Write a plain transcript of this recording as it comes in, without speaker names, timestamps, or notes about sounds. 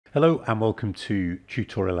Hello and welcome to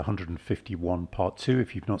tutorial 151 part 2.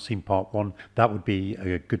 If you've not seen part 1, that would be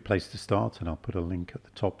a good place to start, and I'll put a link at the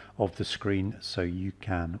top of the screen so you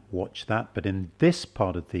can watch that. But in this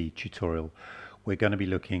part of the tutorial, we're going to be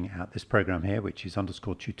looking at this program here, which is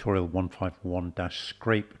 _tutorial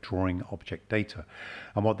 151-scrape drawing object data.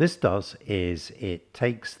 And what this does is it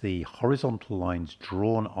takes the horizontal lines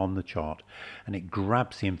drawn on the chart and it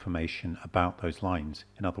grabs the information about those lines.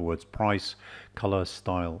 In other words, price, color,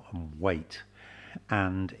 style, and weight.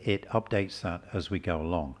 And it updates that as we go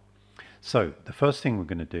along. So the first thing we're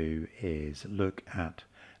going to do is look at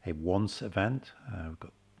a once event. We've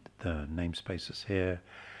got the namespaces here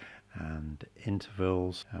and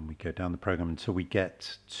intervals, and we go down the program until we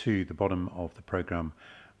get to the bottom of the program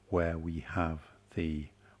where we have the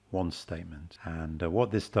once statement. And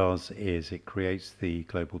what this does is it creates the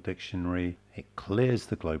global dictionary, it clears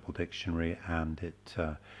the global dictionary, and it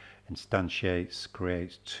instantiates,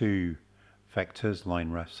 creates two vectors, line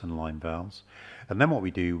refs and line vals. And then what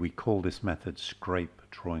we do, we call this method scrape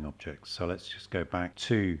drawing objects. So let's just go back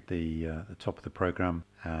to the top of the program,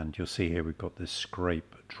 and you'll see here we've got this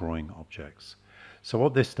scrape drawing objects. So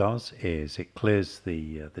what this does is it clears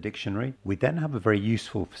the dictionary. We then have a very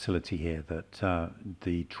useful facility here that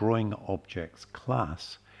the drawing objects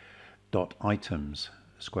class dot items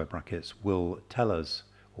square brackets will tell us,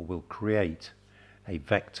 or will create a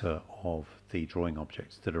vector of the drawing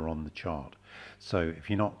objects that are on the chart. So if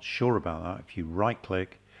you're not sure about that, if you right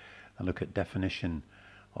click and look at definition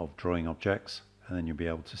of drawing objects, and then you'll be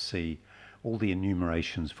able to see all the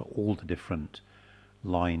enumerations for all the different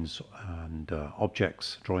lines and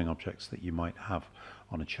objects, drawing objects that you might have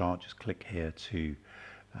on a chart. Just click here to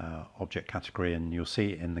object category, and you'll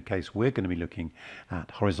see in the case we're going to be looking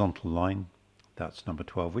at horizontal line. That's number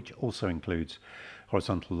 12, which also includes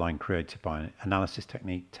horizontal line created by analysis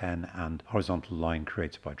technique 10 and horizontal line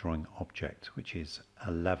created by drawing object, which is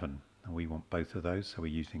 11. And we want both of those, so we're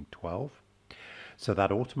using 12. So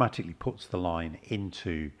that automatically puts the line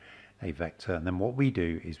into a vector, and then what we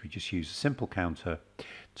do is we just use a simple counter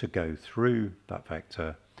to go through that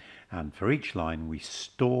vector, and for each line we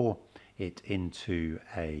store it into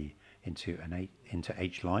H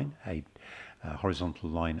line, a horizontal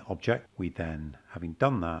line object. We then, having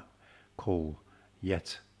done that, call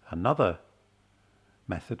yet another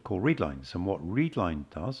method called readlines. And what readline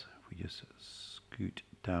does, if we just scoot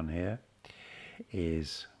down here,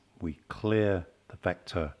 is we clear the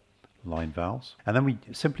vector line vals, and then we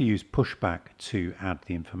simply use pushback to add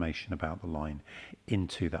the information about the line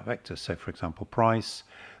into that vector. So for example, price,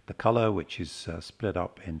 the color, which is split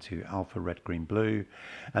up into alpha, red, green, blue,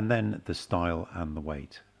 and then the style and the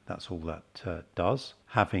weight. That's all that does.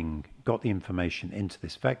 Having got the information into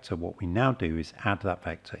this vector, what we now do is add that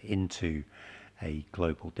vector into a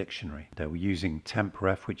global dictionary. We're using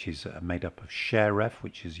tempref, which is made up of shareref,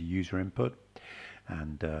 which is user input.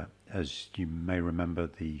 And as you may remember,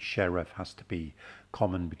 the shareref has to be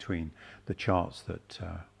common between the charts that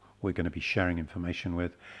we're going to be sharing information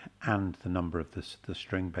with and the number of the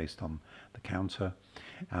string based on the counter.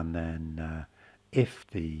 And then if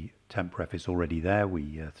the tempref is already there,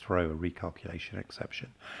 we throw a recalculation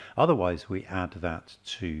exception. Otherwise, we add that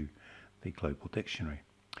to the global dictionary.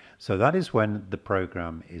 So that is when the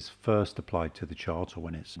program is first applied to the chart, or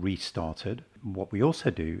when it's restarted. What we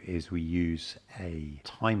also do is we use a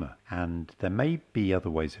timer, and there may be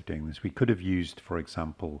other ways of doing this. We could have used, for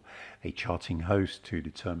example, a charting host to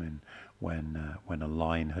determine when a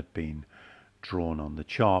line had been drawn on the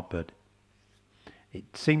chart, but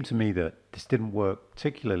it seemed to me that this didn't work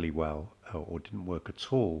particularly well, or didn't work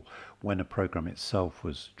at all, when a program itself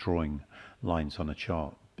was drawing lines on a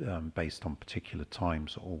chart based on particular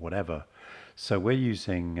times or whatever. So we're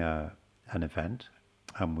using an event,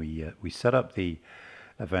 and we set up the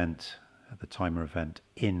event, the timer event,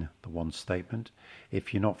 in the once statement.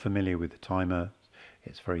 If you're not familiar with the timer,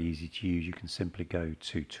 it's very easy to use. You can simply go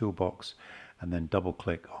to Toolbox and then double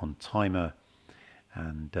click on timer,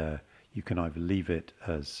 and you can either leave it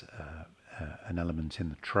as an element in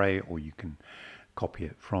the tray, or you can copy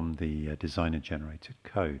it from the designer generated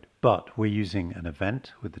code. But we're using an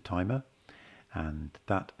event with the timer, and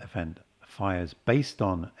that event fires based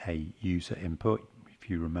on a user input. If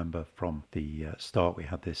you remember from the start, we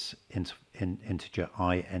had this integer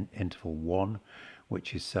I interval 1,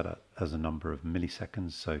 which is set up as a number of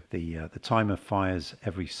milliseconds. So the timer fires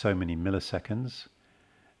every so many milliseconds,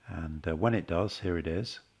 and when it does, here it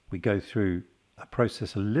is, we go through a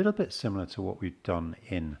process a little bit similar to what we've done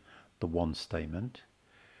in the once statement.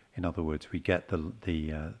 In other words, we get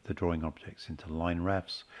the drawing objects into line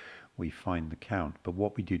refs, we find the count, but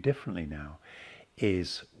what we do differently now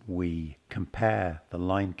is we compare the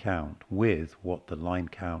line count with what the line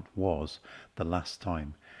count was the last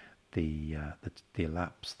time the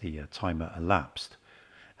timer elapsed.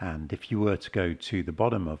 And if you were to go to the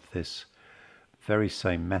bottom of this very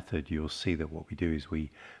same method, you'll see that what we do is we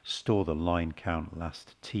store the line count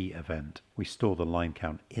last t event. We store the line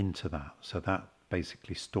count into that, so that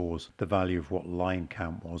basically stores the value of what line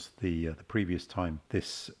count was the previous time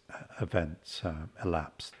this event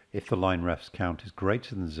elapsed. If the line refs count is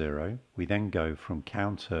greater than 0, we then go from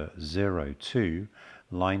counter 0 to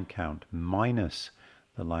line count minus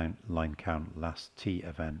the line count last t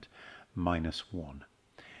event minus 1.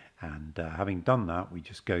 And having done that, we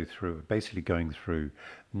just go through, basically going through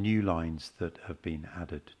new lines that have been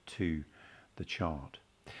added to the chart.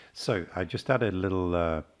 So I just added a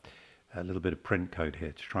little bit of print code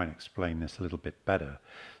here to try and explain this a little bit better.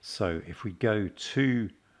 So if we go to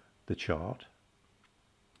the chart,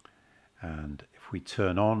 and if we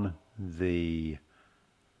turn on the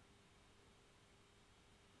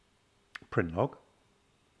print log,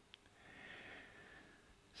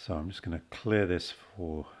 so I'm just going to clear this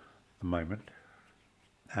for the moment,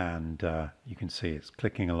 and you can see it's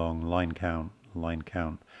clicking along line count,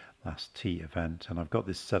 last t event, and I've got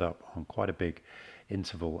this set up on quite a big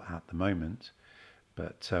interval at the moment.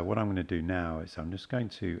 But what I'm going to do now is I'm just going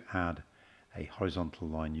to add a horizontal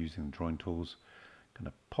line using the drawing tools. I'm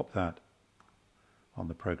going to pop that on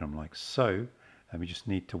the program like so, and we just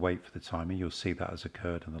need to wait for the timer. You'll see that has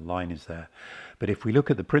occurred and the line is there. But if we look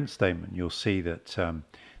at the print statement, you'll see that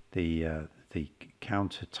the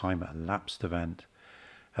counter timer elapsed event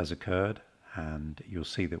has occurred, and you'll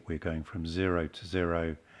see that we're going from 0 to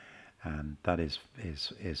 0, and that is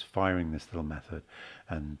firing this little method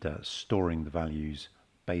and storing the values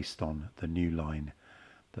based on the new line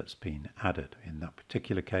that's been added. In that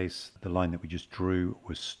particular case, the line that we just drew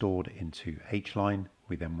was stored into H line.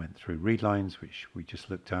 We then went through read lines, which we just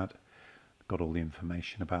looked at, got all the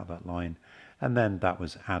information about that line, and then that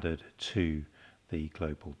was added to the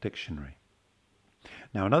global dictionary.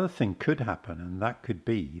 Now another thing could happen, and that could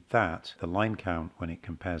be that the line count, when it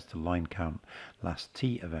compares to line count last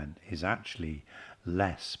t event, is actually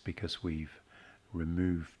less because we've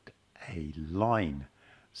removed a line.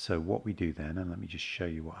 So what we do then, and let me just show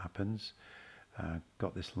you what happens.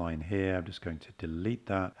 Got this line here, I'm just going to delete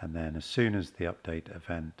that, and then as soon as the update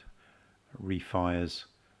event refires,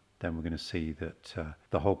 then we're going to see that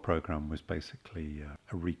the whole program was basically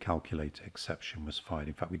a recalculate exception was fired.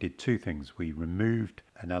 In fact, we did two things. We removed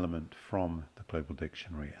an element from the global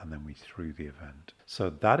dictionary, and then we threw the event. So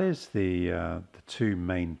that is the two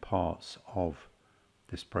main parts of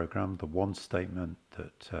this program. The one statement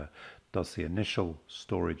that does the initial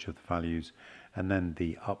storage of the values, and then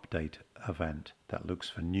the update event that looks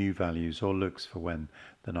for new values or looks for when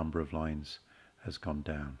the number of lines has gone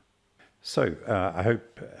down. So I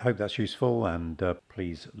hope that's useful, and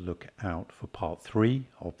please look out for part 3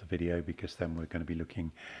 of the video, because then we're going to be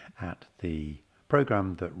looking at the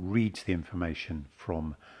program that reads the information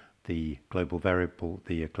from the global variable,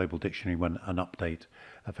 the global dictionary, when an update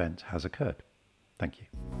event has occurred. Thank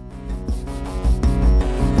you.